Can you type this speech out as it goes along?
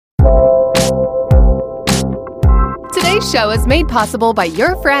This show is made possible by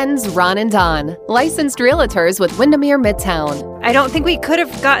your friends Ron and Don, licensed realtors with Windermere Midtown. I don't think we could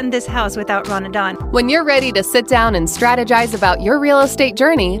have gotten this house without Ron and Don. When you're ready to sit down and strategize about your real estate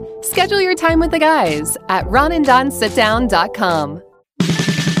journey, schedule your time with the guys at ronanddonsitdown.com.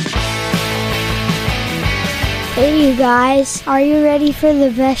 Hey you guys, are you ready for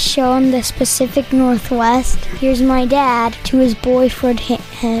the best show in the Pacific Northwest? Here's my dad to his boyfriend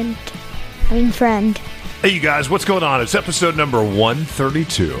friend. Hey, you guys, what's going on? It's episode number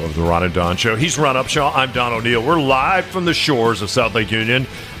 132 of the Ron and Don Show. He's Ron Upshaw. I'm Don O'Neill. We're live from the shores of South Lake Union.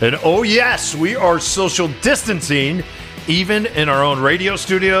 And oh, yes, we are social distancing, even in our own radio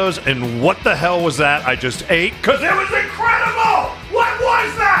studios. And what the hell was that I just ate? Because it was incredible! What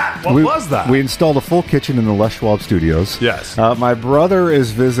was that? What was that? We installed a full kitchen in the Les Schwab studios. Yes. My brother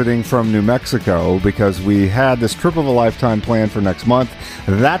is visiting from New Mexico because we had this trip of a lifetime planned for next month.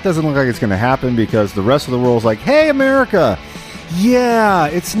 That doesn't look like it's going to happen because the rest of the world's like, hey, America, yeah,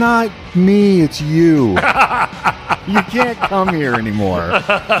 it's not me, it's you. You can't come here anymore.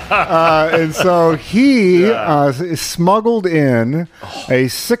 And so he smuggled in a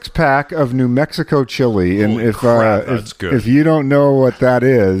 6-pack of New Mexico chili. And if you don't know what that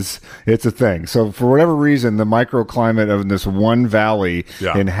is, it's a thing. So for whatever reason, the microclimate of this one valley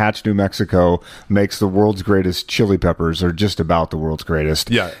in Hatch, New Mexico makes the world's greatest chili peppers, or just about the world's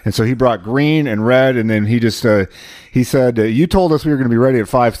greatest. Yeah. And so he brought green and red, and then he just he said, you told us we were going to be ready at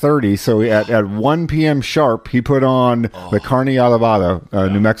 5:30. So at 1 p.m. sharp, he put on the carne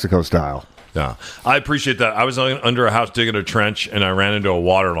adobada, New Mexico style. Yeah, I appreciate that. I was under a house digging a trench, and I ran into a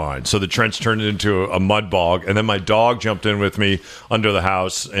water line. So the trench turned into a mud bog, and then my dog jumped in with me under the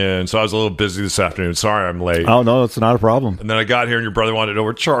house, and so I was a little busy this afternoon. Sorry I'm late. Oh, no, it's not a problem. And then I got here, and your brother wanted to know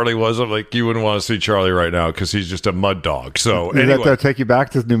where Charlie was. I'm like, you wouldn't want to see Charlie right now because he's just a mud dog. So Did anyway. that take you back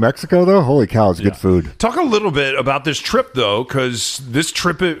to New Mexico, though? Holy cow, it's good food. Talk a little bit about this trip, though, because this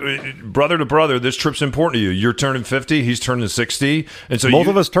trip, brother to brother, this trip's important to you. You're turning 50, he's turning 60. And so both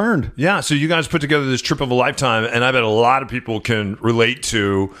of us turned. Yeah, so you guys put together this trip of a lifetime, and I bet a lot of people can relate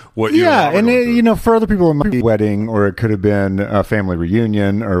to what you for other people, it might be a wedding, or it could have been a family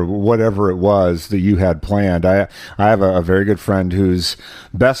reunion, or whatever it was that you had planned. I have a very good friend whose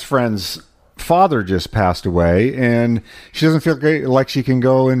best friend's father just passed away, and she doesn't feel like she can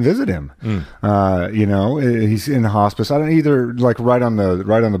go and visit him. He's in hospice. I don't either, like right on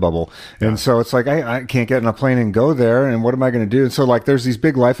the bubble. And so it's like I can't get in a plane and go there, and what am I going to do? And so like there's these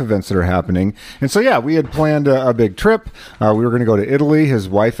big life events that are happening. And so we had planned a big trip. We were going to go to Italy. His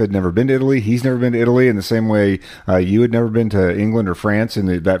wife had never been to Italy. He's never been to Italy, in the same way you had never been to England or France. And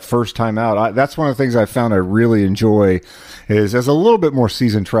that first time out, that's one of the things I found I really enjoy, is as a little bit more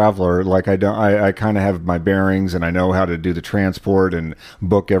seasoned traveler, like I kind of have my bearings, and I know how to do the transport and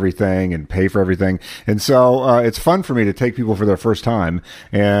book everything and pay for everything. And so it's fun for me to take people for their first time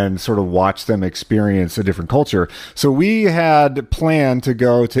and sort of watch them experience a different culture. So we had planned to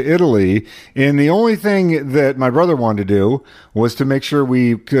go to Italy, and the only thing that my brother wanted to do was to make sure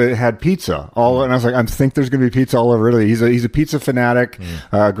we had pizza. And I was like, I think there's going to be pizza all over Italy. He's a pizza fanatic,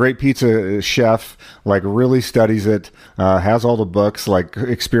 great pizza chef, like really studies it, has all the books, like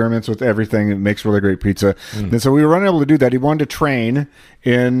experiments with everything. It makes really great pizza. And so we were unable to do that. He wanted to train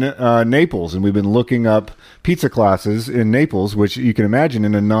in Naples, and we've been looking up pizza classes in Naples, which you can imagine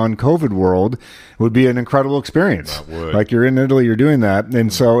in a non-COVID world would be an incredible experience. Like you're in Italy, you're doing that.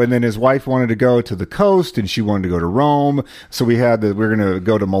 And so, and then his wife wanted to go to the coast, and she wanted to go to Rome. So we were going to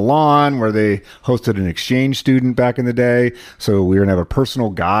go to Milan, where they hosted an exchange student back in the day. So we were going to have a personal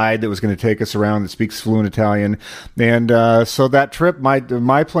guide that was going to take us around that speaks fluent Italian. And so that trip,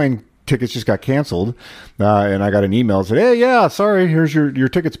 my plane tickets just got canceled, and I got an email that said, hey, sorry, here's your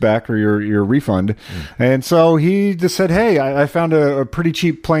tickets back, or your refund. And so he just said, hey, I found a pretty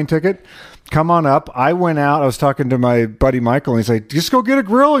cheap plane ticket. Come on up. I went out. I was talking to my buddy Michael, and he's like, just go get a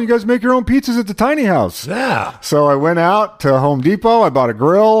grill, and you guys make your own pizzas at the tiny house. Yeah. So I went out to Home Depot. I bought a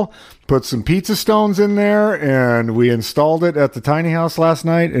grill, put some pizza stones in there, and we installed it at the tiny house last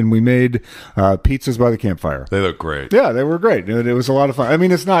night, and we made pizzas by the campfire. They look great. Yeah, they were great. It was a lot of fun. I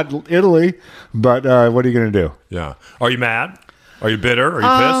mean, it's not Italy, but what are you going to do? Yeah. Are you mad? Are you bitter?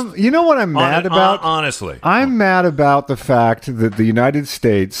 Are you pissed? You know what I'm mad about? Honestly. I'm mad about the fact that the United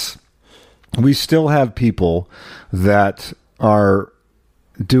States, we still have people that are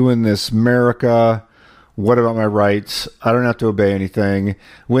doing this America, what about my rights? I don't have to obey anything.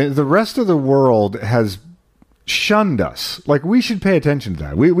 When the rest of the world has shunned us, like we should pay attention to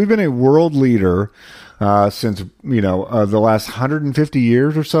that. We've been a world leader since, the last 150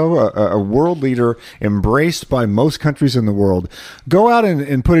 years or so, a world leader embraced by most countries in the world. Go out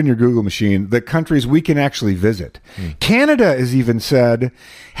and put in your Google machine the countries we can actually visit. Canada has even said,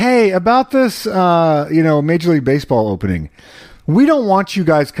 hey, about this, Major League Baseball opening, we don't want you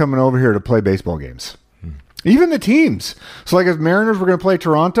guys coming over here to play baseball games. Even the teams. So, like, if Mariners were going to play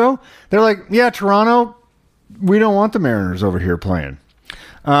Toronto, they're like, yeah, Toronto, we don't want the Mariners over here playing.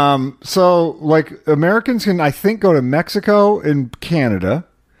 So, like, Americans can, I think, go to Mexico and Canada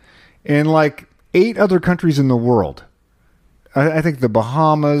and, like, 8 other countries in the world. I think the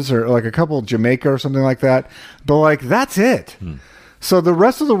Bahamas or, like, a couple of Jamaica or something like that. But, like, that's it. So the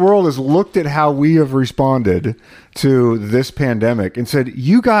rest of the world has looked at how we have responded to this pandemic and said,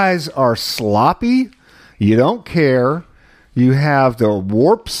 you guys are sloppy. You don't care. You have the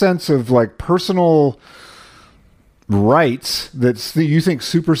warped sense of, like, personal rights that you think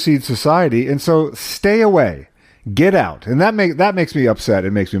supersede society, and so stay away. Get out. And that makes me upset.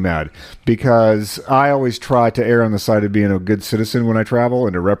 It makes me mad because I always try to err on the side of being a good citizen when I travel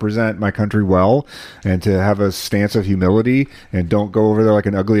and to represent my country well and to have a stance of humility and don't go over there like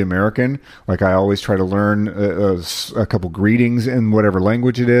an ugly American. Like, I always try to learn a couple greetings in whatever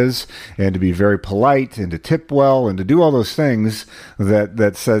language it is and to be very polite and to tip well and to do all those things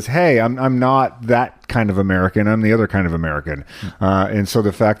that says, hey, I'm not that kind of American. I'm the other kind of American. And so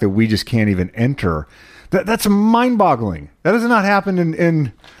the fact that we just can't even enter, that's mind-boggling. That has not happened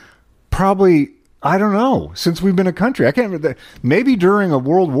in probably, I don't know, since we've been a country. I can't remember. Maybe during a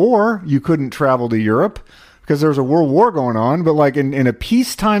world war, you couldn't travel to Europe because there was a world war going on. But like in a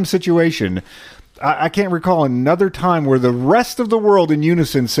peacetime situation, I can't recall another time where the rest of the world in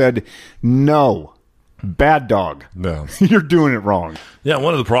unison said, no, bad dog. No. You're doing it wrong. Yeah,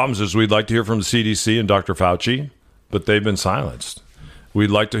 one of the problems is we'd like to hear from the CDC and Dr. Fauci, but they've been silenced. We'd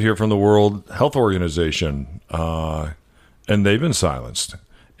like to hear from the World Health Organization, and they've been silenced.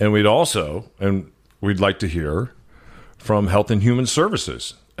 And we'd like to hear from Health and Human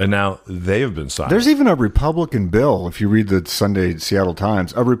Services, and now they have been silenced. There's even a Republican bill, if you read the Sunday Seattle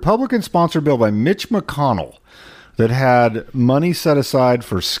Times, a Republican-sponsored bill by Mitch McConnell that had money set aside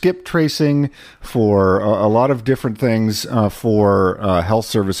for skip tracing, for a lot of different things for health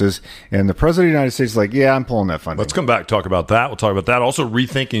services. And the president of the United States is like, yeah, I'm pulling that funding. Let's come back and talk about that. We'll talk about that. Also,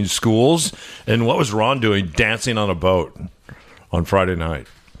 rethinking schools. And what was Ron doing dancing on a boat on Friday night?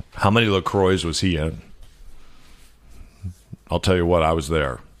 How many LaCroix was he in? I'll tell you what, I was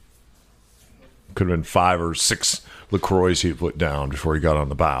there. Could have been 5 or 6 LaCroix he put down before he got on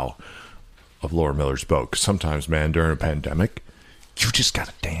the bow of Laura Miller's boat. 'Cause sometimes, man, during a pandemic, you just got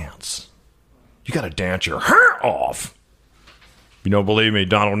to dance. You got to dance your hair off. If you don't believe me,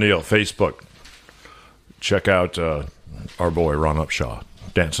 Don O'Neill, Facebook. Check out our boy Ron Upshaw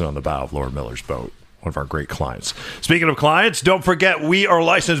dancing on the bow of Laura Miller's boat. One of our great clients. Speaking of clients, don't forget we are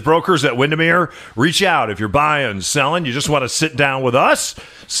licensed brokers at Windermere. Reach out if you're buying, selling. You just want to sit down with us.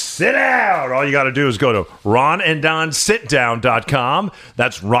 Sit down. All you got to do is go to ronanddonsitdown.com.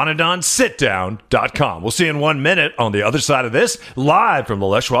 That's ronanddonsitdown.com. We'll see you in 1 minute on the other side of this, live from the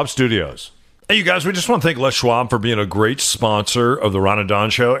Les Schwab Studios. Hey, you guys, we just want to thank Les Schwab for being a great sponsor of the Ron and Don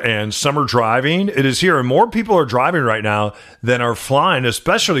Show and summer driving. It is here, and more people are driving right now than are flying,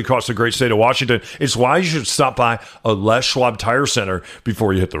 especially across the great state of Washington. It's why you should stop by a Les Schwab Tire Center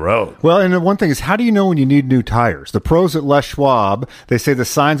before you hit the road. Well, and the one thing is, how do you know when you need new tires? The pros at Les Schwab, they say the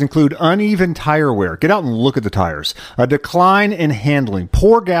signs include uneven tire wear. Get out and look at the tires. A decline in handling,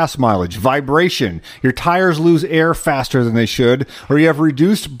 poor gas mileage, vibration, your tires lose air faster than they should, or you have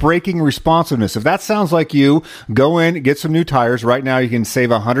reduced braking responsiveness. If that sounds like you, go in, get some new tires. Right now, you can save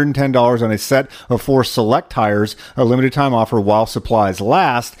 $110 on a set of 4 select tires, a limited time offer while supplies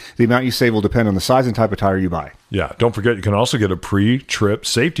last. The amount you save will depend on the size and type of tire you buy. Yeah, don't forget, you can also get a pre-trip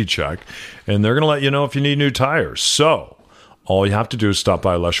safety check, and they're going to let you know if you need new tires. So all you have to do is stop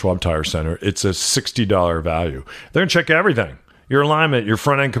by Les Schwab Tire Center. It's a $60 value. They're going to check everything. Your alignment, your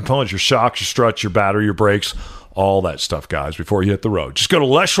front-end components, your shocks, your struts, your battery, your brakes, all that stuff, guys, before you hit the road. Just go to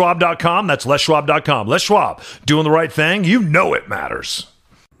leschwab.com. That's leschwab.com. Les Schwab, doing the right thing. You know it matters.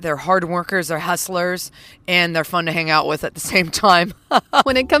 They're hard workers, they're hustlers, and they're fun to hang out with at the same time.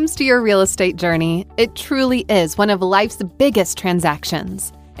 When it comes to your real estate journey, it truly is one of life's biggest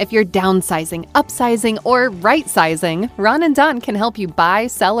transactions. If you're downsizing, upsizing, or right-sizing, Ron and Don can help you buy,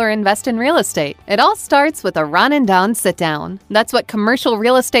 sell, or invest in real estate. It all starts with a Ron and Don sit-down. That's what commercial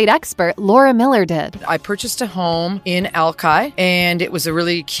real estate expert Laura Miller did. I purchased a home in Alki, and it was a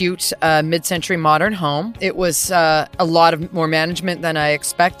really cute mid-century modern home. It was a lot of more management than I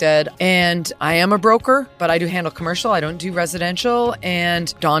expected, and I am a broker, but I do handle commercial. I don't do residential,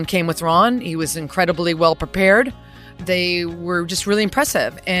 and Don came with Ron. He was incredibly well prepared. They were just really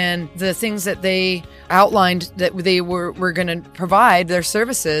impressive. And the things that they outlined that they were going to provide, their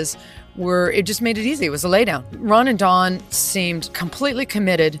services, it just made it easy. It was a laydown. Ron and Don seemed completely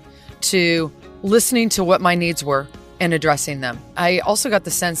committed to listening to what my needs were and addressing them. I also got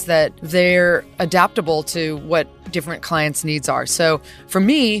the sense that they're adaptable to what different clients' needs are. So for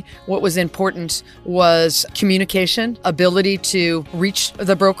me, what was important was communication, ability to reach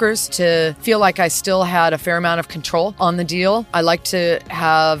the brokers, to feel like I still had a fair amount of control on the deal. I like to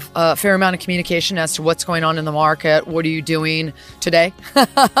have a fair amount of communication as to what's going on in the market. What are you doing today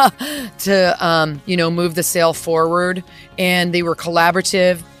to, move the sale forward? And they were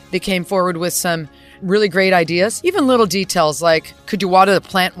collaborative. They came forward with some really great ideas, even little details like, could you water the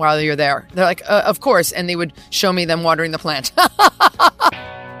plant while you're there? They're like, of course. And they would show me them watering the plant.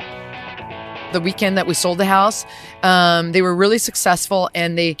 The weekend that we sold the house, they were really successful,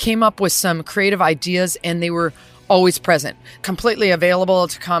 and they came up with some creative ideas, and they were always present, completely available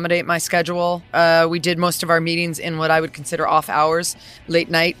to accommodate my schedule. We did most of our meetings in what I would consider off hours,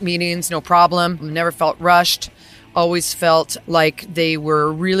 late night meetings, no problem. Never felt rushed. Always felt like they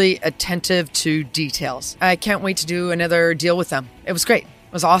were really attentive to details. I can't wait to do another deal with them. It was great.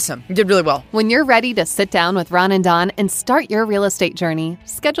 It was awesome. You did really well. When you're ready to sit down with Ron and Don and start your real estate journey,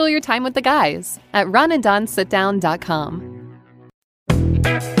 schedule your time with the guys at ronanddonsitdown.com.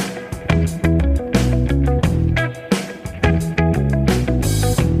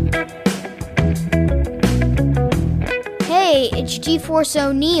 Hey, it's G-Force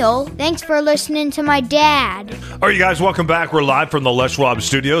O'Neill. Thanks for listening to my dad. All right, you guys, welcome back. We're live from the Les Schwab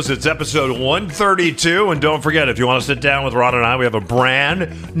Studios. It's episode 132. And don't forget, if you want to sit down with Ron and I, we have a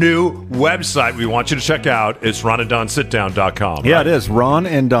brand new website we want you to check out. It's ronanddonsitdown.com. Yeah, it is.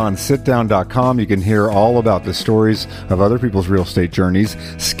 ronanddonsitdown.com. You can hear all about the stories of other people's real estate journeys.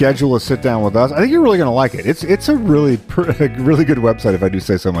 Schedule a sit down with us. I think you're really going to like it. It's a really good website, if I do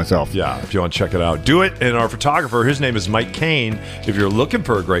say so myself. Yeah, if you want to check it out, do it. And our photographer, his name is Mike Kane. If you're looking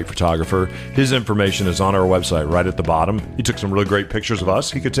for a great photographer, his information is on our website right at the bottom. He took some really great pictures of us.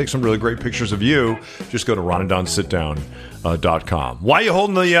 He could take some really great pictures of you. Just go to ronanddonsitdown.com. Why are you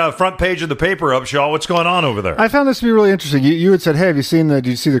holding the front page of the paper up, Shaw? What's going on over there? I found this to be really interesting. You had said, hey, did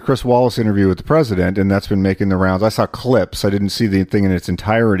you see the Chris Wallace interview with the president? And that's been making the rounds. I saw clips. I didn't see the thing in its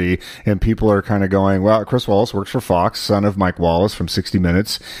entirety. And people are kind of going, well, Chris Wallace works for Fox, son of Mike Wallace from 60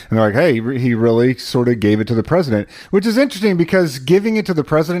 Minutes. And they're like, hey, he really sort of gave it to the president, which is interesting because giving it to the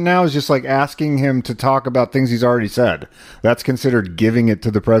president now is just like asking him to talk about things he's already said. That's considered giving it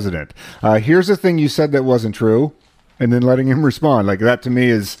to the president. Here's a thing you said that wasn't true, and then letting him respond. Like, that to me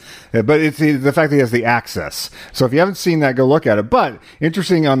is, but it's the fact that he has the access. So if you haven't seen that, go look at it. But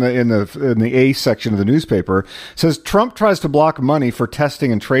interesting, in the A section of the newspaper, says Trump tries to block money for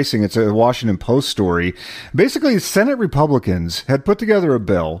testing and tracing. It's a Washington Post story. Basically, Senate Republicans had put together a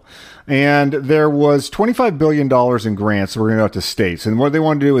bill, and there was $25 billion in grants that were going to go out to states. And what they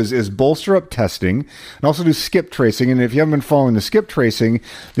want to do is bolster up testing and also do skip tracing. And if you haven't been following the skip tracing,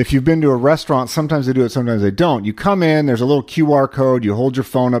 if you've been to a restaurant, sometimes they do it, sometimes they don't. You come in, there's a little QR code, you hold your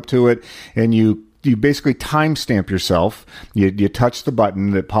phone up to it, and you basically timestamp yourself. You touch the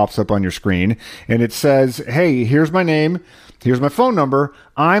button that pops up on your screen, and it says, hey, here's my name, here's my phone number,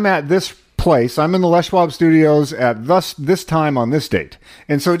 I'm at this place, I'm in the Les Schwab Studios at this time on this date.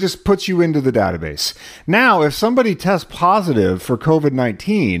 And so it just puts you into the database. Now, if somebody tests positive for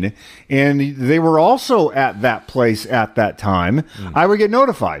COVID-19 and they were also at that place at that time, I would get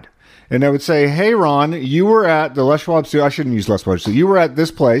notified. And I would say, hey, Ron, you were at the Les Schwab Studio. I shouldn't use Les Schwab Studio. You were at this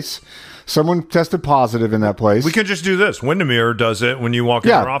place. Someone tested positive in that place. We could just do this. Windermere does it when you walk in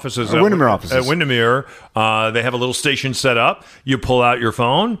their offices. Windermere offices. At Windermere, they have a little station set up. You pull out your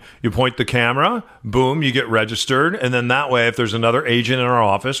phone, you point the camera, boom, you get registered. And then that way, if there's another agent in our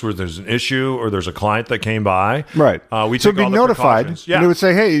office where there's an issue or there's a client that came by, right? We so take be all the notified. precautions. Yeah. And it would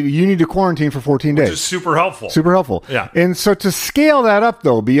say, hey, you need to quarantine for 14 days. Which is super helpful. Super helpful. Yeah. And so to scale that up,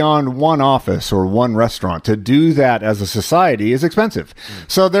 though, beyond one office or one restaurant, to do that as a society is expensive.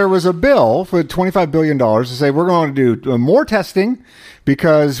 So there was a bill bill for $25 billion to say we're going to do more testing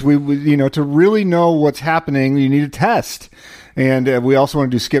because to really know what's happening, you need to test. And we also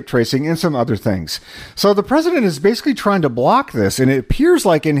want to do skip tracing and some other things. So the president is basically trying to block this. And it appears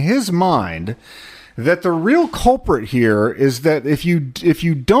like in his mind that the real culprit here is that if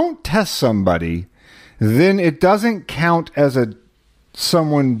you don't test somebody, then it doesn't count as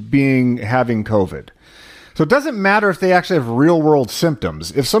someone having COVID. So it doesn't matter if they actually have real world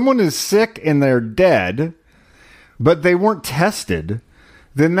symptoms. If someone is sick and they're dead, but they weren't tested,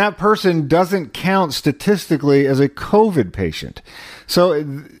 then that person doesn't count statistically as a COVID patient. So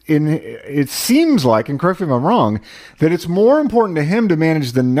it seems like, and correct me if I'm wrong, that it's more important to him to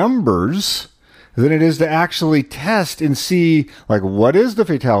manage the numbers than it is to actually test and see, like, what is the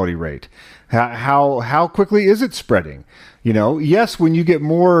fatality rate? How quickly is it spreading? Yes, when you get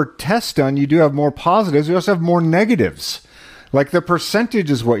more tests done, you do have more positives. You also have more negatives. Like the percentage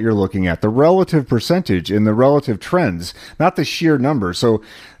is what you're looking at, the relative percentage and the relative trends, not the sheer number. So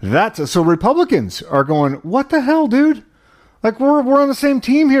Republicans are going, what the hell, dude? Like we're on the same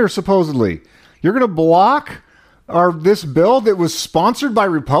team here, supposedly. You're going to block this bill that was sponsored by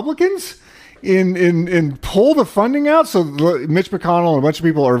Republicans and pull the funding out. So Mitch McConnell and a bunch of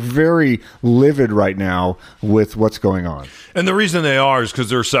people are very livid right now with what's going on. And the reason they are is because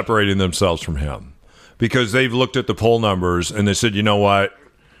they're separating themselves from him. Because they've looked at the poll numbers and they said, you know what?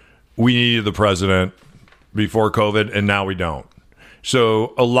 We needed the president before COVID, and now we don't.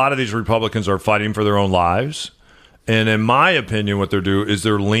 So a lot of these Republicans are fighting for their own lives. And in my opinion, what they're doing is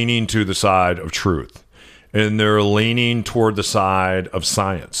they're leaning to the side of truth. And they're leaning toward the side of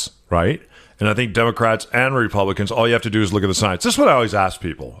science, right? And I think Democrats and Republicans, all you have to do is look at the science. This is what I always ask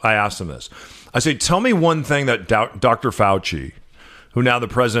people. I ask them this. I say, tell me one thing that Dr. Fauci, who now the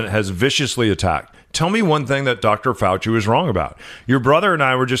president has viciously attacked, tell me one thing that Dr. Fauci was wrong about. Your brother and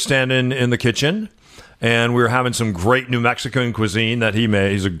I were just standing in the kitchen, and we were having some great New Mexican cuisine that he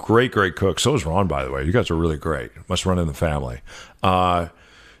made. He's a great, great cook. So is Ron, by the way. You guys are really great. Must run in the family.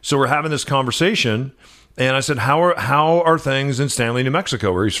 So we're having this conversation, and I said, how are things in Stanley, New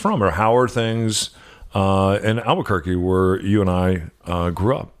Mexico, where he's from? Or how are things in Albuquerque, where you and I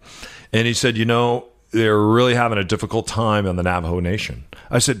grew up? And he said, they're really having a difficult time in the Navajo Nation.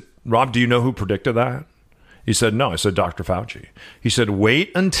 I said, Rob, do you know who predicted that? He said, no. I said, Dr. Fauci. He said,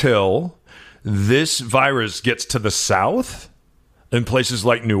 wait until this virus gets to the south in places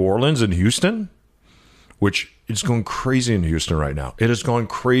like New Orleans and Houston, which is going crazy in Houston right now. It is going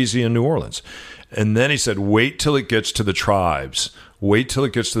crazy in New Orleans. And then he said, wait till it gets to the tribes. Wait till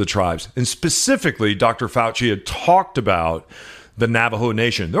it gets to the tribes. And specifically, Dr. Fauci had talked about the Navajo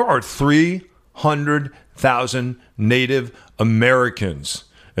Nation. There are 300,000 Native Americans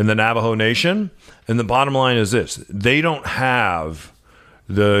in the Navajo Nation. And the bottom line is this. They don't have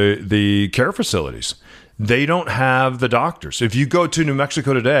the care facilities. They don't have the doctors. If you go to New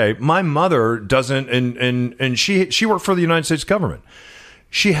Mexico today, my mother doesn't, and she worked for the United States government.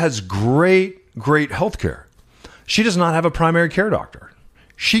 She has great health care. She does not have a primary care doctor.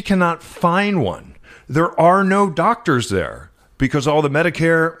 She cannot find one. There are no doctors there because all the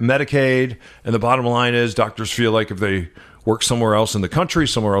Medicare, Medicaid, and the bottom line is doctors feel like if they work somewhere else in the country,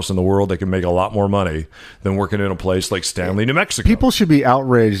 somewhere else in the world, they can make a lot more money than working in a place like Stanley, New Mexico. People should be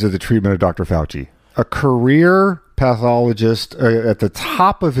outraged at the treatment of Dr. Fauci. A career pathologist at the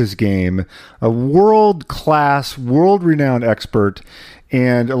top of his game, a world-class, world-renowned expert,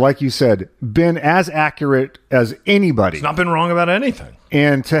 and like you said, been as accurate as anybody. He's not been wrong about anything.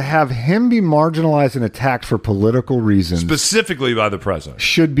 And to have him be marginalized and attacked for political reasons, specifically by the president,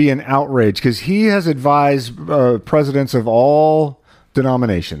 should be an outrage because he has advised presidents of all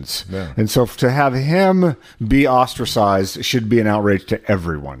denominations. Yeah. And so to have him be ostracized should be an outrage to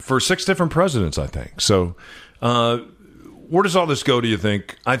everyone. For 6 different presidents, I think. So where does all this go, do you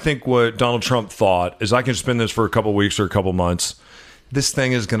think? I think what Donald Trump thought is I can spend this for a couple weeks or a couple months. This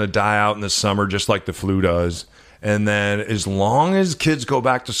thing is going to die out in the summer just like the flu does. And then as long as kids go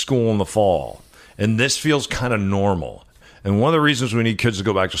back to school in the fall, and this feels kind of normal. And one of the reasons we need kids to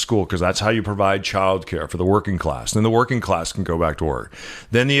go back to school, because that's how you provide childcare for the working class. Then the working class can go back to work.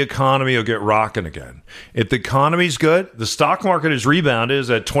 Then the economy will get rocking again. If the economy's good, the stock market has rebounded, is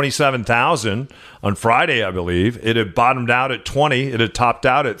at 27,000 on Friday, I believe. It had bottomed out at 20. It had topped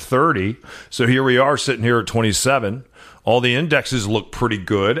out at 30. So here we are sitting here at 27. All the indexes look pretty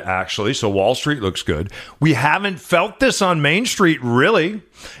good, actually. So Wall Street looks good. We haven't felt this on Main Street, really.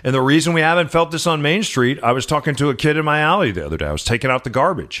 And the reason we haven't felt this on Main Street, I was talking to a kid in my alley the other day. I was taking out the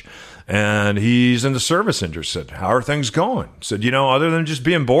garbage. And he's in the service industry. Said, how are things going? Said, other than just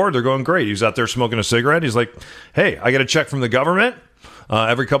being bored, they're going great. He's out there smoking a cigarette. He's like, hey, I got a check from the government.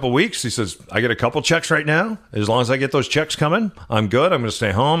 every couple of weeks. He says, I get a couple checks right now. As long as I get those checks coming, I'm good. I'm going to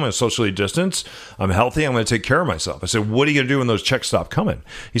stay home. I'm going to socially distance. I'm healthy. I'm going to take care of myself. I said, what are you going to do when those checks stop coming?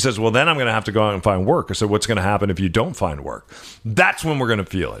 He says, well, then I'm going to have to go out and find work. I said, what's going to happen if you don't find work? That's when we're going to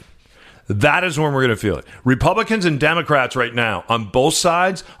feel it. That is when we're going to feel it. Republicans and Democrats right now on both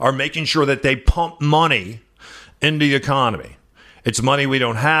sides are making sure that they pump money into the economy. It's money we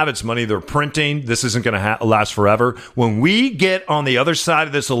don't have. It's money they're printing. This isn't going to last forever. When we get on the other side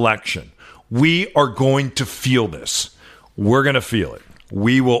of this election, we are going to feel this. We're going to feel it.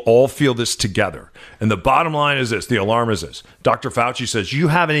 We will all feel this together. And the bottom line is this. The alarm is this. Dr. Fauci says, you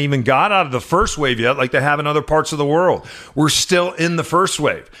haven't even got out of the first wave yet like they have in other parts of the world. We're still in the first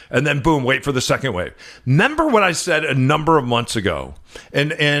wave. And then, boom, wait for the second wave. Remember what I said a number of months ago?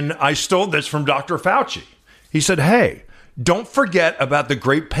 And I stole this from Dr. Fauci. He said, hey, don't forget about the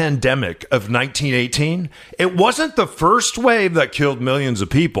great pandemic of 1918. It wasn't the first wave that killed millions of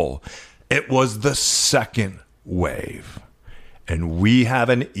people. It was the second wave. And we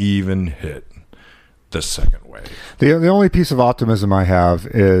haven't even hit the second wave. The only piece of optimism I have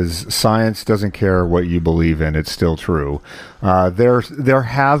is science doesn't care what you believe in. It's still true. There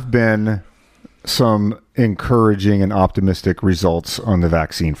have been some encouraging and optimistic results on the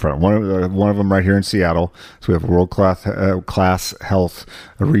vaccine front. One of them right here in Seattle. So we have world-class health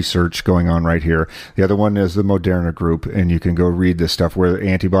research going on right here. The other one is the Moderna group, and you can go read this stuff where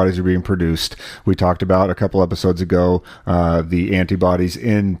antibodies are being produced. We talked about a couple episodes ago the antibodies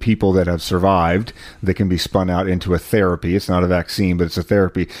in people that have survived that can be spun out into a therapy. It's not a vaccine, but it's a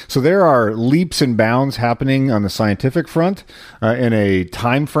therapy. So there are leaps and bounds happening on the scientific front in a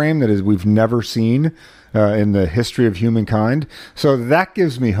time frame that is we've never seen in the history of humankind. So that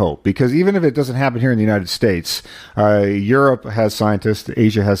gives me hope, because even if it doesn't happen here in the United States, Europe has scientists,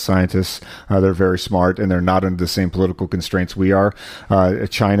 Asia has scientists. They're very smart, and they're not under the same political constraints we are.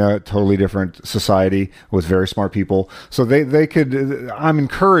 China, totally different society with very smart people. So they could, I'm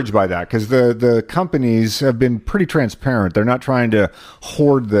encouraged by that, because the companies have been pretty transparent. They're not trying to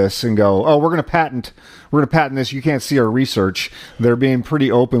hoard this and go, oh, we're going to patent this. You can't see our research. They're being pretty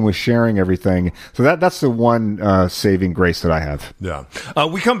open with sharing everything. So that's the one saving grace that I have. Yeah.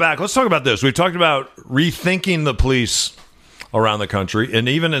 We come back. Let's talk about this. We've talked about rethinking the police around the country, and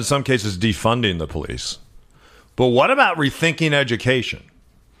even in some cases defunding the police. But what about rethinking education?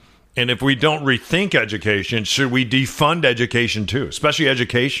 And if we don't rethink education, should we defund education too? Especially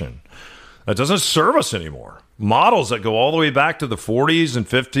education that doesn't serve us anymore. Models that go all the way back to the 40s and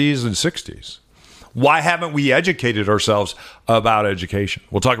 50s and 60s. Why haven't we educated ourselves about education?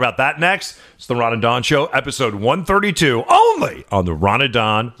 We'll talk about that next. It's the Ron and Don Show, episode 132, only on the Ron and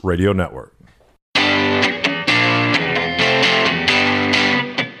Don Radio Network.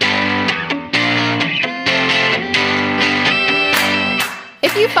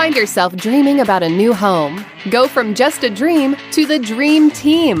 If you find yourself dreaming about a new home, go from just a dream to the Dream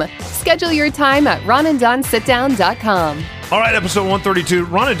Team. Schedule your time at ronanddonsitdown.com. All right, episode 132.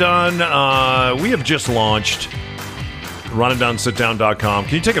 Ron and Don, we have just launched ronanddonsitdown.com.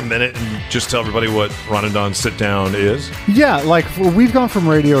 Can you take a minute and just tell everybody what Ron and Don Sit Down is? Yeah, like we've gone from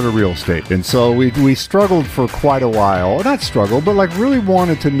radio to real estate, and so we struggled for quite a while. Not struggled, but like really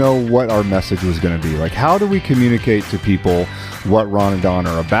wanted to know what our message was going to be. Like, how do we communicate to people what Ron and Don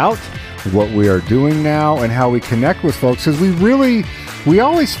are about, what we are doing now, and how we connect with folks? Because we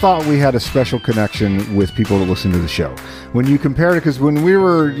always thought we had a special connection with people that listen to the show. When you compare it, because when we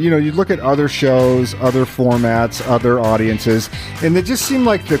were, you look at other shows, other formats, other audiences, and it just seemed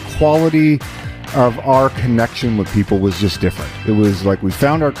like the quality of our connection with people was just different. It was like we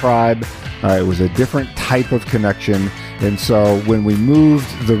found our tribe. It was a different type of connection. And so when we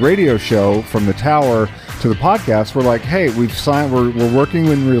moved the radio show from the tower to the podcast, we're like, hey, we're working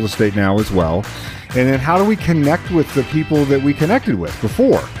in real estate now as well. And then how do we connect with the people that we connected with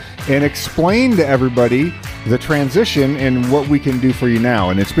before and explain to everybody the transition and what we can do for you now?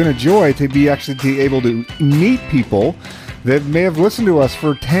 And it's been a joy to be able to meet people that may have listened to us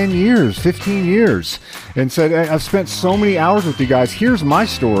for 10 years, 15 years, and said, I've spent so many hours with you guys. Here's my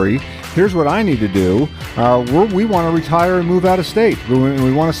story. Here's what I need to do. We want to retire and move out of state.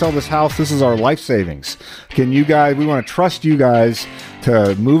 We want to sell this house. This is our life savings. We want to trust you guys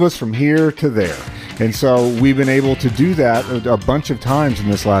to move us from here to there. And so we've been able to do that a bunch of times in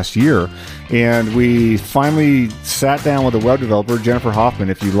this last year. And we finally sat down with a web developer, Jennifer Hoffman.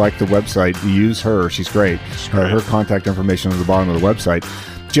 If you like the website, use her. She's great. Her contact information is at the bottom of the website.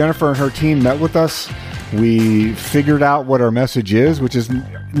 Jennifer and her team met with us. We figured out what our message is, which is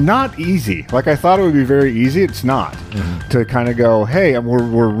not easy. Like I thought it would be very easy. It's not. To kind of go, hey, we're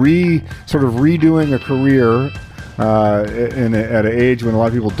redoing a career at an age when a lot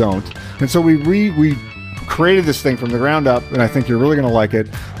of people don't. And so we created this thing from the ground up, and I think you're really going to like it.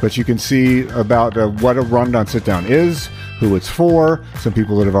 But you can see about what a Run-A-Dawn Sit-Down is, who it's for, some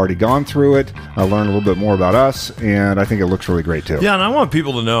people that have already gone through it, learn a little bit more about us, and I think it looks really great too. Yeah, and I want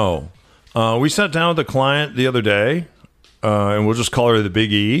people to know, we sat down with a client the other day, and we'll just call her the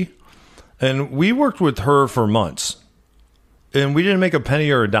Big E, and we worked with her for months, and we didn't make a penny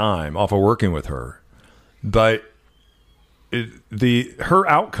or a dime off of working with her, but her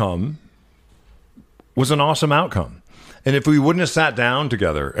outcome was an awesome outcome. And if we wouldn't have sat down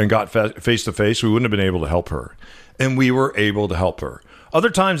together and got face to face, we wouldn't have been able to help her. And we were able to help her. Other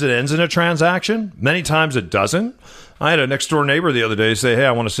times it ends in a transaction. Many times it doesn't. I had a next door neighbor the other day say, hey,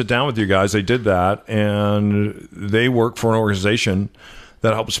 I want to sit down with you guys. They did that. And they work for an organization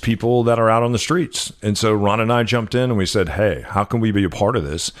that helps people that are out on the streets. And so Ron and I jumped in and we said, hey, how can we be a part of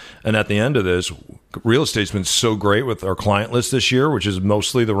this? And at the end of this, real estate's been so great with our client list this year, which is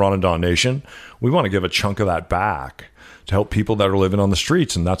mostly the Ron and Dawn Nation. We want to give a chunk of that back to help people that are living on the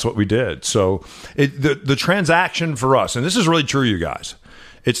streets. And that's what we did. So the transaction for us, and this is really true, you guys,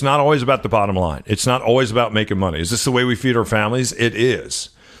 it's not always about the bottom line. It's not always about making money. Is this the way we feed our families? It is.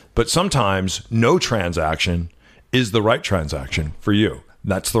 But sometimes no transaction is the right transaction for you.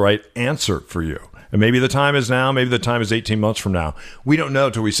 That's the right answer for you. And maybe the time is now, maybe the time is 18 months from now. We don't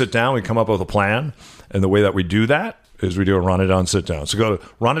know till we sit down, we come up with a plan. And the way that we do that is we do a Ron-A-Dawn Sit-Down. So go to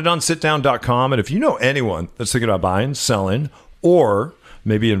ronadonsitdown.com. And if you know anyone that's thinking about buying, selling, or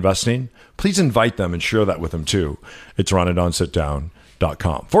maybe investing, please invite them and share that with them too. It's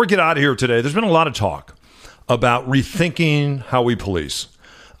ronadonsitdown.com. Before we get out of here today, there's been a lot of talk about rethinking how we police.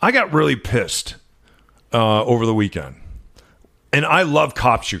 I got really pissed over the weekend. And I love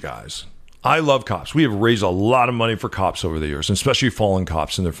cops, you guys. I love cops. We have raised a lot of money for cops over the years, and especially fallen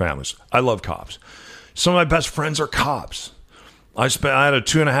cops and their families. I love cops. Some of my best friends are cops. I had a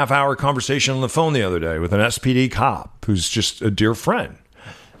 2.5-hour conversation on the phone the other day with an SPD cop who's just a dear friend.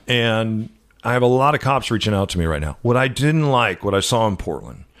 And I have a lot of cops reaching out to me right now. What I didn't like, what I saw in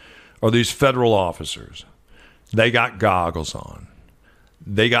Portland, are these federal officers. They got goggles on.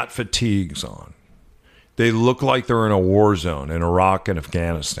 They got fatigues on. They look like they're in a war zone in Iraq and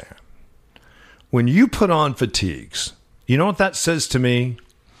Afghanistan. When you put on fatigues, you know what that says to me?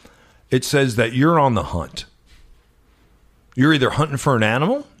 It says that you're on the hunt. You're either hunting for an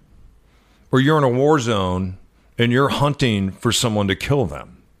animal or you're in a war zone and you're hunting for someone to kill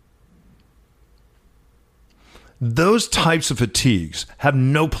them. Those types of fatigues have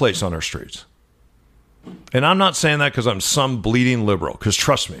no place on our streets. And I'm not saying that because I'm some bleeding liberal, because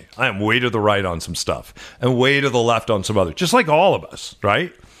trust me, I am way to the right on some stuff and way to the left on some other, just like all of us,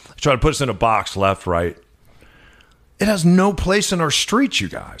 right? Try to put us in a box, left, right. It has no place in our streets, you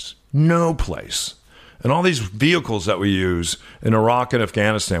guys. No place. And all these vehicles that we use in Iraq and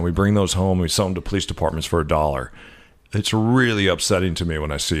Afghanistan, we bring those home, we sell them to police departments for $1. It's really upsetting to me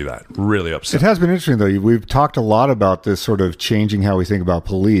when I see that. Really upsetting. It has been interesting, though. We've talked a lot about this sort of changing how we think about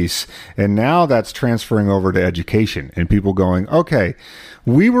police, and now that's transferring over to education and people going, okay,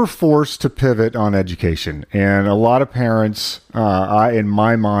 we were forced to pivot on education. And a lot of parents, in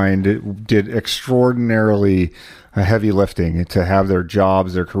my mind, did extraordinarily heavy lifting to have their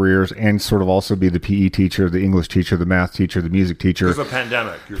jobs, their careers, and sort of also be the PE teacher, the English teacher, the math teacher, the music teacher. Because of the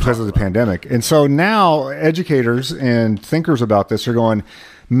pandemic. Because of the pandemic. And so now educators and thinkers about this are going,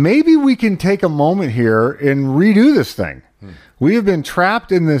 maybe we can take a moment here and redo this thing. We have been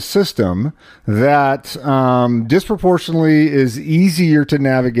trapped in this system that disproportionately is easier to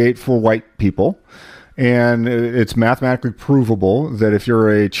navigate for white people. And it's mathematically provable that if you're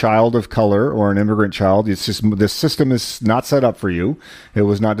a child of color or an immigrant child, it's just, this system is not set up for you. It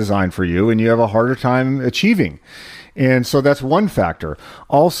was not designed for you, and you have a harder time achieving. And so that's one factor.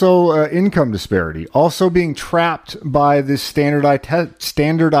 Also, income disparity. Also being trapped by this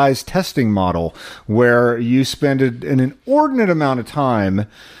standardized testing model where you spend an inordinate amount of time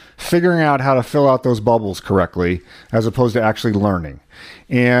figuring out how to fill out those bubbles correctly as opposed to actually learning.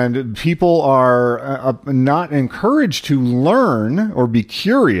 And people are not encouraged to learn or be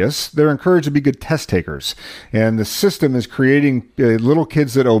curious. They're encouraged to be good test takers. And the system is creating little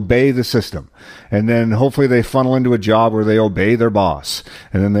kids that obey the system. And then hopefully they funnel into a job where they obey their boss.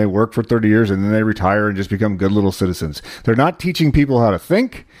 And then they work for 30 years and then they retire and just become good little citizens. They're not teaching people how to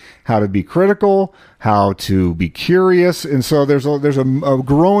think, how to be critical, how to be curious. And so there's a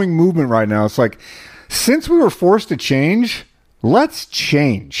growing movement right now. It's like, since we were forced to change, let's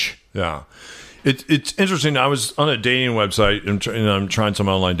change. Yeah. It's interesting. I was on a dating website and I'm trying some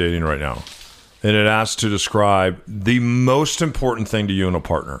online dating right now. And it asks to describe the most important thing to you and a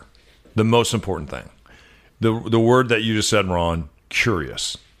partner. The most important thing. The word that you just said, Ron,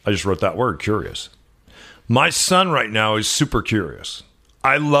 curious. I just wrote that word, curious. My son right now is super curious.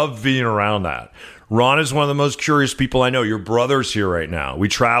 I love being around that. Ron is one of the most curious people I know. Your brother's here right now. We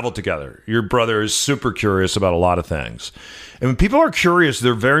travel together. Your brother is super curious about a lot of things. And when people are curious,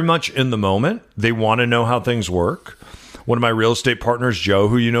 they're very much in the moment. They want to know how things work. One of my real estate partners, Joe,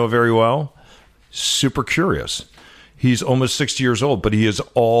 who you know very well, super curious. He's almost 60 years old, but he is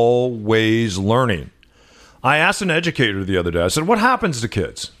always learning. I asked an educator the other day, I said, what happens to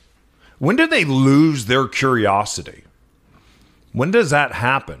kids? When do they lose their curiosity? When does that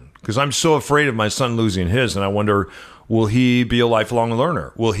happen? Because I'm so afraid of my son losing his, and I wonder, will he be a lifelong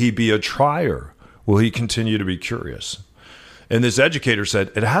learner? Will he be a trier? Will he continue to be curious? And this educator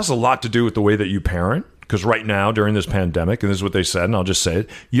said, it has a lot to do with the way that you parent, because right now, during this pandemic, and this is what they said, and I'll just say it,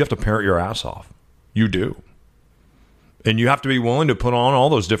 you have to parent your ass off. You do. And you have to be willing to put on all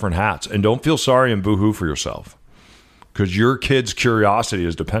those different hats, and don't feel sorry and boo-hoo for yourself, because your kid's curiosity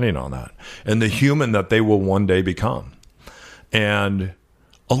is depending on that and the human that they will one day become. And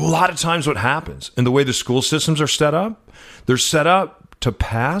a lot of times what happens in the way the school systems are set up, they're set up to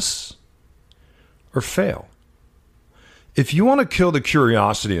pass or fail. If you want to kill the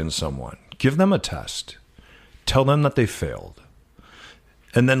curiosity in someone, give them a test. Tell them that they failed.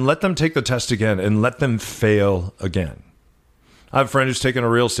 And then let them take the test again and let them fail again. I have a friend who's taken a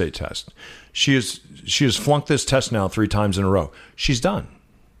real estate test. She has flunked this test now 3 times in a row. She's done.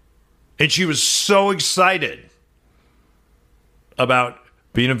 And she was so excited about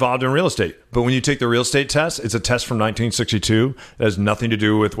being involved in real estate. But when you take the real estate test, it's a test from 1962. It has nothing to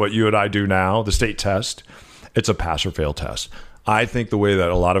do with what you and I do now, the state test. It's a pass or fail test. I think the way that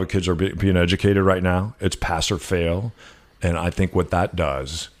a lot of kids are being educated right now, it's pass or fail. And I think what that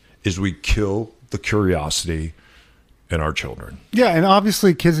does is we kill the curiosity in our children. Yeah, and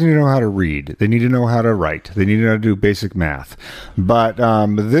obviously kids need to know how to read. They need to know how to write. They need to know how to do basic math. But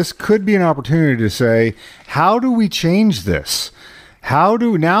this could be an opportunity to say, how do we change this?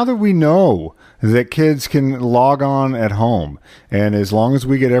 Now that we know that kids can log on at home, and as long as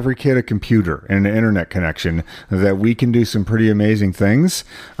we get every kid a computer and an internet connection, that we can do some pretty amazing things.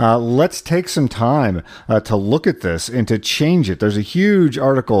 Let's take some time to look at this and to change it. There's a huge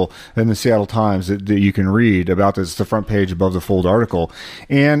article in the Seattle Times that you can read about this. It's the front page above the fold article.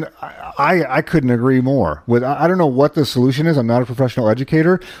 And I couldn't agree more. I don't know what the solution is. I'm not a professional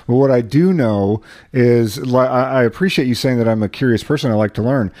educator, but what I do know is I appreciate you saying that I'm a curious person. I like to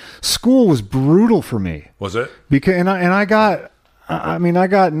learn. School was brutal for me. Was it? Because I got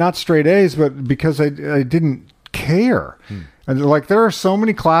not straight A's, but because I didn't care. And like there are so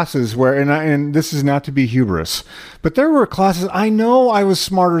many classes where, and this is not to be hubris, but there were classes I know I was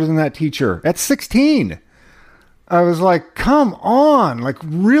smarter than that teacher at 16. I was like, come on, like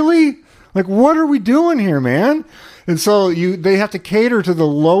really? Like what are we doing here, man? And so they have to cater to the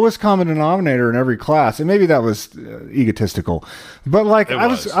lowest common denominator in every class. And maybe that was egotistical, but like I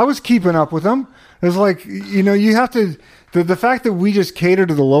was keeping up with them. It was like, you have to, the fact that we just cater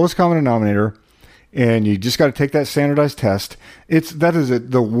to the lowest common denominator and you just got to take that standardized test. That is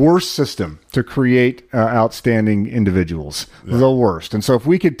the worst system to create outstanding individuals, the worst. And so if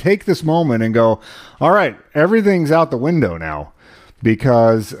we could take this moment and go, all right, everything's out the window now,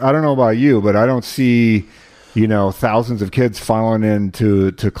 because I don't know about you, but I don't see, thousands of kids filing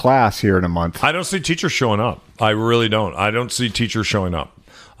into class here in a month. I don't see teachers showing up. I really don't. I don't see teachers showing up.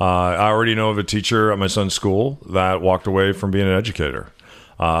 I already know of a teacher at my son's school that walked away from being an educator.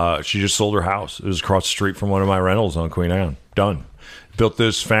 She just sold her house. It was across the street from one of my rentals on Queen Anne. Done. Built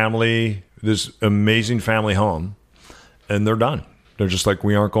this amazing family home, and they're done. They're just like,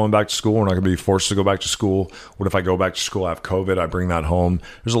 we aren't going back to school. We're not going to be forced to go back to school. What if I go back to school, I have COVID, I bring that home?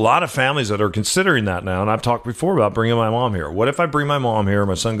 There's a lot of families that are considering that now, and I've talked before about bringing my mom here. What if I bring my mom here,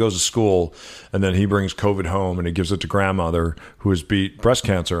 my son goes to school, and then he brings COVID home, and he gives it to grandmother who has beat breast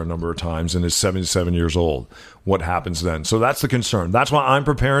cancer a number of times and is 77 years old? What happens then? So that's the concern. That's why I'm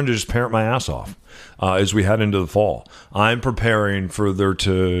preparing to just parent my ass off as we head into the fall. I'm preparing for there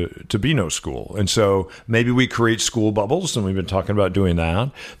to be no school. And so maybe we create school bubbles, and we've been talking about doing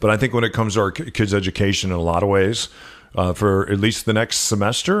that. But I think when it comes to our kids' education in a lot of ways, for at least the next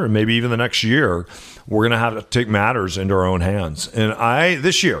semester and maybe even the next year, we're going to have to take matters into our own hands. And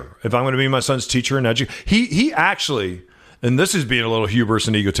this year, if I'm going to be my son's teacher and he actually... And this is being a little hubris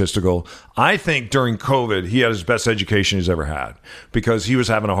and egotistical. I think during COVID, he had his best education he's ever had because he was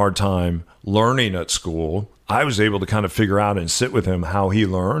having a hard time learning at school. I was able to kind of figure out and sit with him how he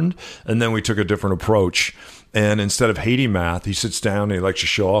learned. And then we took a different approach And instead of hating math, he sits down and he likes to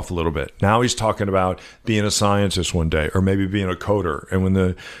show off a little bit. Now he's talking about being a scientist one day, or maybe being a coder. And when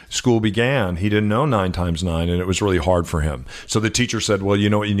the school began, he didn't know 9 times 9, and it was really hard for him. So the teacher said, well, you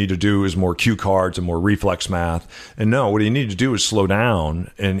know what you need to do is more cue cards and more reflex math. And no, what he needed to do is slow down,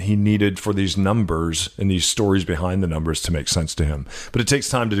 and he needed for these numbers and these stories behind the numbers to make sense to him. But it takes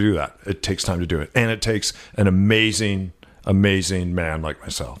time to do that. It takes time to do it. And it takes an amazing man like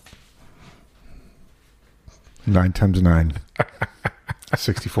myself. 9 times 9.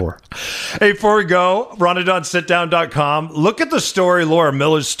 64. Hey, before we go, RonandDonSitDown.com. Look at the story, Laura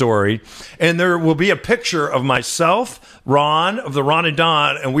Miller's story, and there will be a picture of myself, Ron, of the Ron and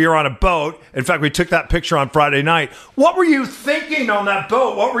Don, and we are on a boat. In fact, we took that picture on Friday night. What were you thinking on that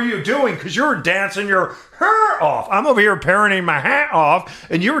boat? What were you doing? Because you were dancing your hair off. I'm over here parenting my hat off,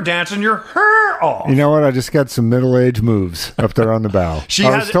 and you were dancing your hair off. You know what? I just got some middle-aged moves up there on the bow.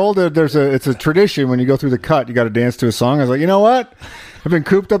 I was told that it's a tradition when you go through the cut, you got to dance to a song. I was like, you know what? I've been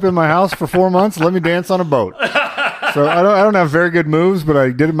cooped up in my house for 4 months. Let me dance on a boat. So I don't have very good moves, but I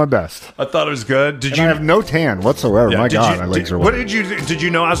did my best. I thought it was good. I have no tan whatsoever. Yeah, my God, my legs are white. What did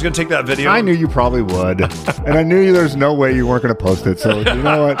you know I was going to take that video? I knew you probably would. And I knew there's no way you weren't going to post it. So you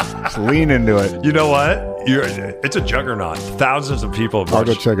know what? Just lean into it. You know what? It's a juggernaut. Thousands of people. I'll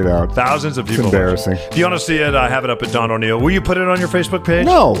go check it out. Thousands of people. It's embarrassing. If you want to see it, I have it up at Don O'Neill. Will you put it on your Facebook page?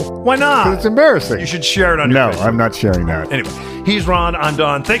 No. Why not? Because it's embarrassing. You should share it on your Facebook. No, I'm not sharing that. Anyway, he's Ron. I'm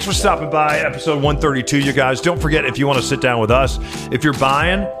Don. Thanks for stopping by. Episode 132, you guys. Don't forget, if you want to sit down with us, if you're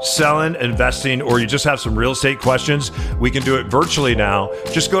buying, selling, investing, or you just have some real estate questions, we can do it virtually now.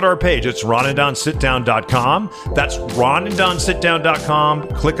 Just go to our page. It's RonandDonSitDown.com. That's RonandDonSitDown.com.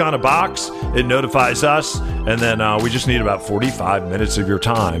 Click on a box. It notifies us. And then we just need about 45 minutes of your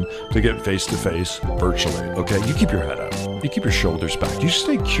time to get face-to-face virtually. Okay? You keep your head up. You keep your shoulders back. You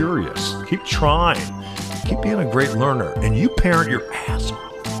stay curious. Keep trying. Keep being a great learner. And you parent your ass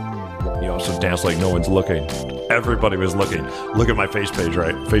off. You also dance like no one's looking. Everybody was looking. Look at my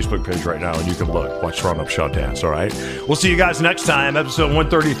Facebook page right now, and you can look. Watch Ron Upshaw dance, all right? We'll see you guys next time. Episode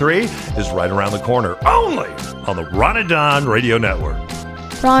 133 is right around the corner, only on the Ron and Don Radio Network.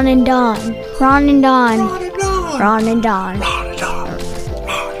 Ron and Don. Ron and Don. Ron and Don. Ron and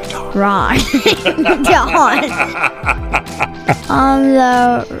Don. Ron and Don. On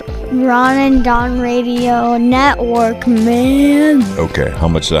the Ron and Don Radio Network, man. Okay, how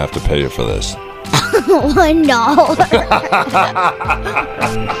much do I have to pay you for this?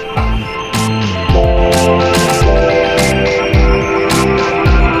 $1.